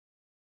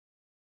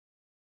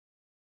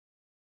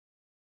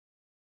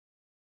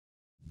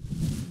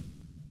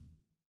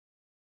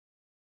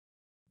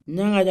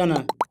nyanga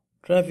jana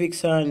traffic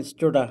signs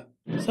joda.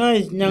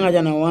 Signs nyanga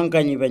jana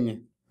wangkanyi banya.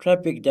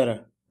 Traffic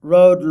jara.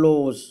 Road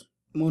laws.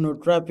 Mono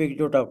traffic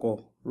joda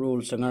ko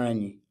rules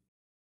ngaranyi.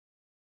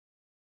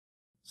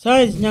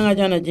 Signs nyanga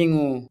jana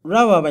jingu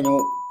rawa banyo.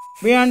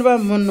 Bianba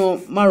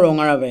mono maro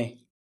ngarabe.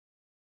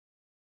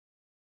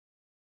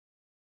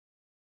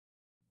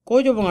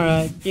 Kojo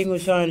bangara jingu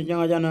signs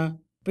nyanga jana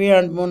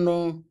bian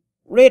mono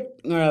red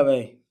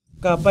ngarabe.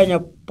 Kapanya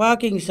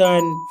parking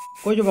sign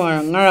kojo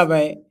bangara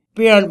ngarabe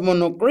bian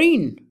mono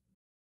green.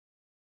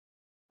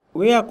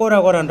 Wea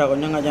kora ndako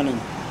nyanga jana.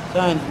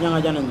 Signs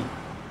nyanga jana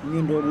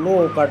nyundo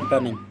low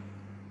kartanen.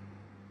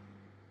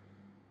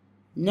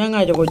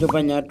 Nyanga joko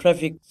jopanya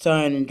traffic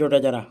sign joda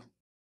jara.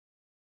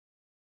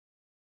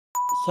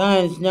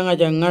 Signs nyanga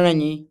jang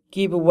ngaranyi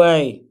keep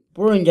away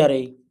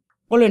purunjari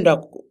kolenda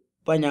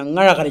panya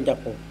ngara kari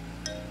jako.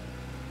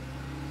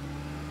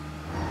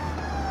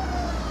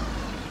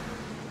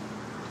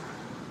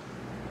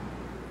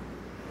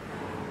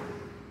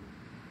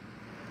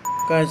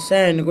 Ka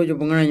sign ko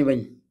jopo ngaranyi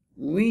bany.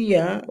 We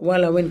are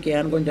wala wen ke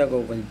an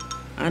gonjako bany.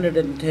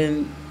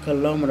 110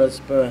 kilometers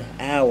per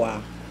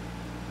hour.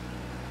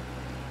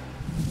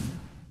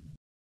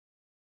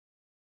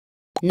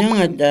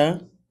 Nyanga ja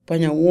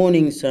panya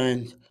warning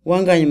signs.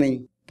 Wanganya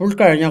men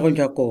pulkar nyakon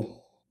jako.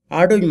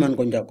 Ado man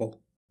kon jako.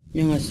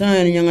 Nyanga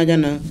sign nyanga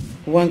jana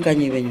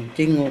wangkanyi ben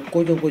tingo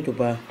kojo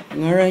ba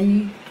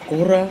ngaranyi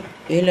kora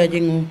ela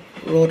jingo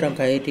rotang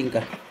ka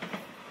etingka.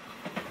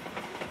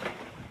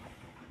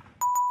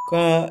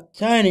 Ka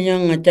sign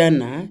nyanga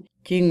jana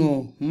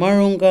tingo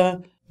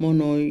marunga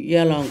mono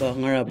yalanga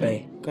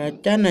ngarabai. Ka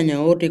jana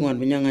nya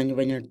otingwan nyanga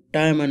banya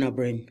time na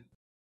brain.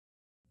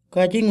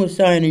 Ka jingo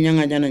sign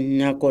nyanga jana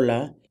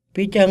nyakola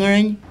picha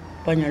ngaranyi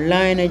panya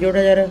line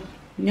joda jara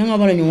nyanga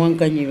bala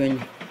nyuwangkanyi ben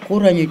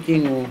kura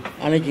nyutingo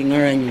ala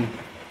jingaranyi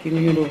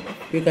kingu nyundo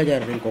pika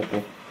jar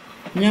koko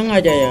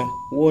nyanga jaya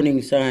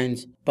warning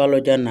signs palo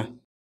jana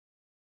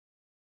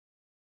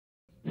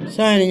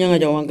sign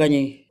nyanga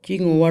jawangkanyi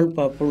kingu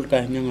walpa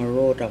pulka nyanga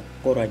rota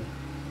korany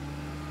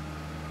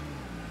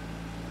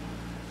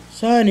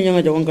sign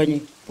nyanga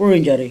jawangkanyi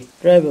purinjari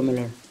driver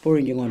melar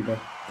purinjingon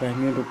ba ka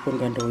nyundo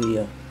pungkanto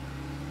iya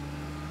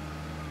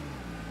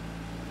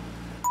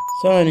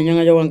sign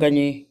nyanga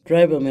jawangkanyi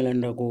driver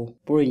melanda ko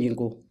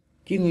purinjingo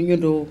kingu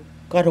nyundo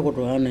kato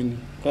koto ananyi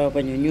ka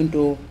panya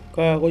nyundo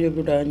ka kojo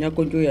buda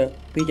nyakonjo ya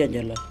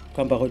Pitjantjatjara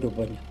kamba kojo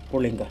panya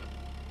polenga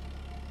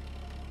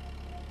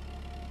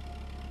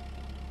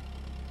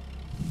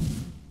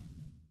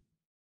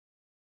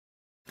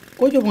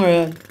kojo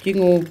mara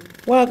kingu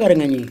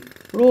wakaranganyi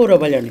road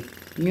balyani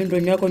nyundo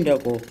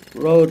nyakonjako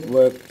road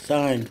work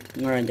sign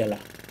ngaranjala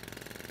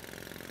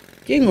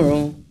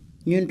kingu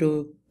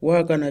nyundo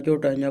wakana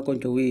jota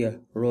nyakonjo wiya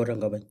road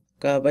ngabany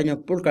ka banya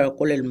pulka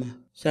kolelma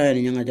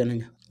sign nyanga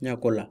jananya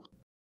nyakola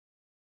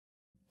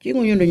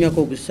kingu nyundo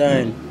nyako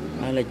sign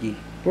alaji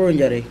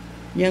purinjari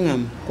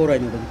nyangam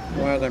koranyo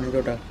wakana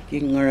jota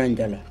king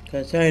ngaranjala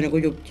ka sign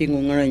kojo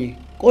kingu ngaranyi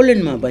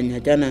kolenma banya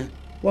jana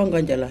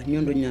wanganjala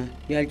nyundo nya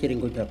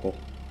yalchiringo jako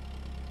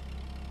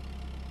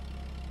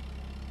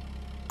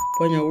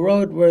panya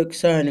road work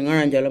sign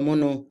ngaranjala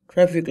mono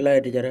traffic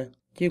light jara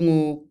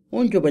kingu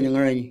onjo banya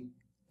ngaranyi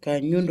ka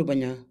nyundo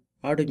banya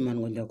adujman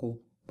gonjako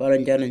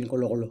palanjana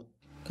kolokolo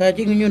ka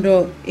kingu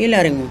nyundo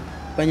ilaringo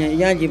panya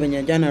yanji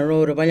banya jana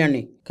road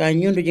balyani ka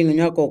nyundo jingu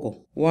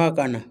nyakoko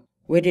wakana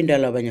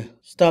wetindala banya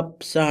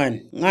stop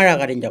sign ngara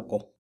kari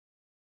jako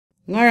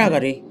ngara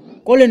kari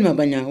kolen ma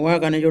banya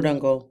wakana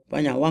jodanko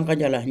panya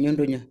wangkanjala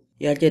nyundo nya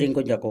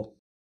yalchiringo jako